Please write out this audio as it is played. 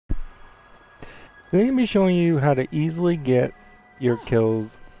Today I'm showing you how to easily get your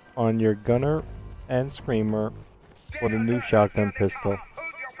kills on your gunner and screamer with a new shotgun pistol.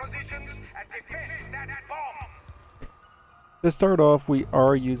 To start off, we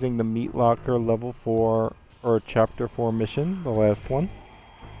are using the Meat Locker level 4 or chapter 4 mission, the last one.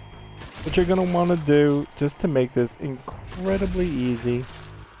 What you're going to want to do, just to make this incredibly easy,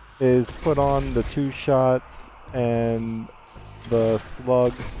 is put on the 2 shots and the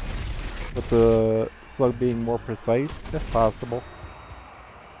slug, with the slug being more precise if possible.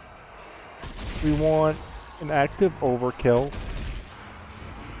 We want an active overkill.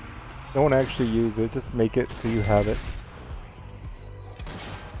 Don't actually use it, just make it so you have it.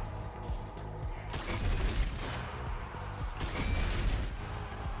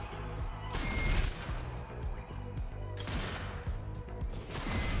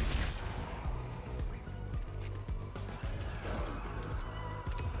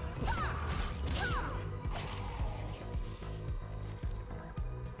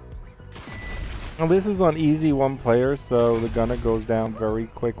 Now this is on easy 1 player, so the gunner goes down very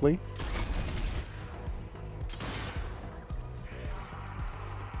quickly.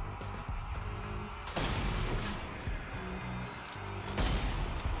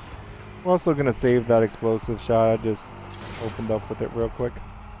 We're also going to save that explosive shot. I just opened up with it real quick.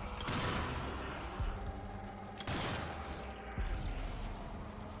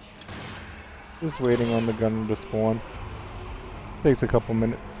 Just waiting on the gunner to spawn. Takes a couple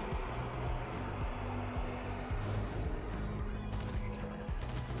minutes.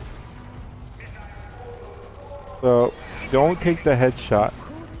 So, don't take the headshot.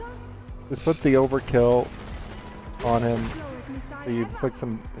 Just put the overkill on him so you inflict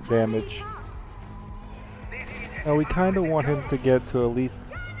some damage. Now we kind of want him to get to at least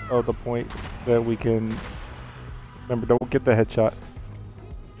the point that we can... Remember, don't get the headshot.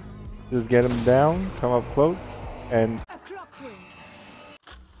 Just get him down, come up close, and...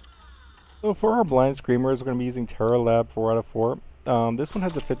 So for our blind screamers, we're going to be using Terra Lab 4 out of 4. This one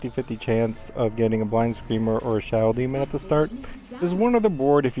has a 50-50 chance of getting a blind screamer or a shadow demon at the start. There's one other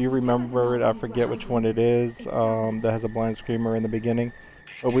board, if you remember it, I forget which one it is, that has a blind screamer in the beginning.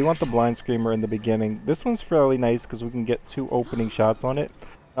 But we want the blind screamer in the beginning. This one's fairly nice because we can get 2 opening shots on it.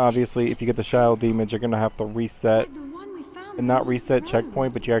 Obviously, if you get the shadow demons, you're going to have to reset, and not reset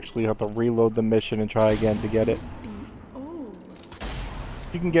checkpoint, but you actually have to reload the mission and try again to get it.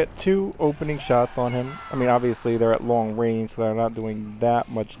 You can get 2 opening shots on him. I mean, obviously they're at long range, so they're not doing that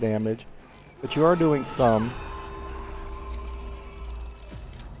much damage, but you are doing some.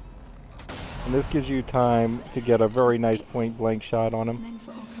 And this gives you time to get a very nice point blank shot on him.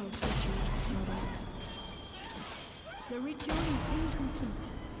 The ritual is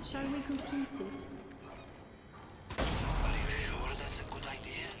incomplete. Shall we complete it? Are you sure that's a good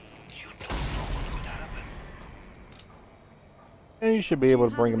idea? You don't know what could happen. And you should be able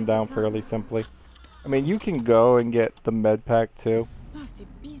to bring him down fairly simply. I mean, you can go and get the med pack too.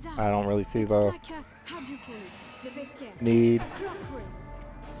 I don't really see the need.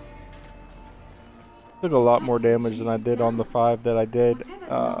 Took a lot more damage than I did on the 5 that I did,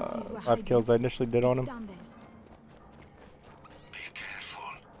 5 kills I initially did on him. Be careful.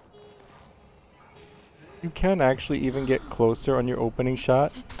 You can actually even get closer on your opening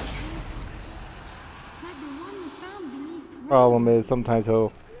shot. Problem is, sometimes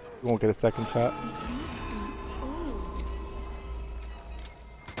you won't get a second shot.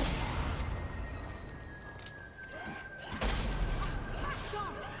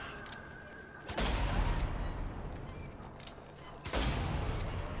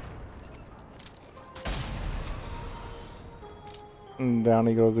 And down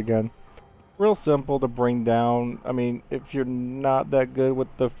he goes again. Real simple to bring down. I mean, if you're not that good with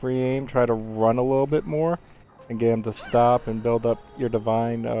the free aim, try to run a little bit more and get him to stop and build up your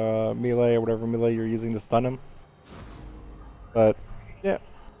divine melee or whatever melee you're using to stun him. But yeah,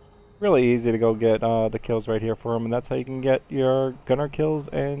 really easy to go get the kills right here for him, and that's how you can get your gunner kills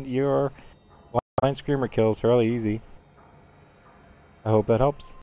and your blind screamer kills fairly easy. I hope that helps.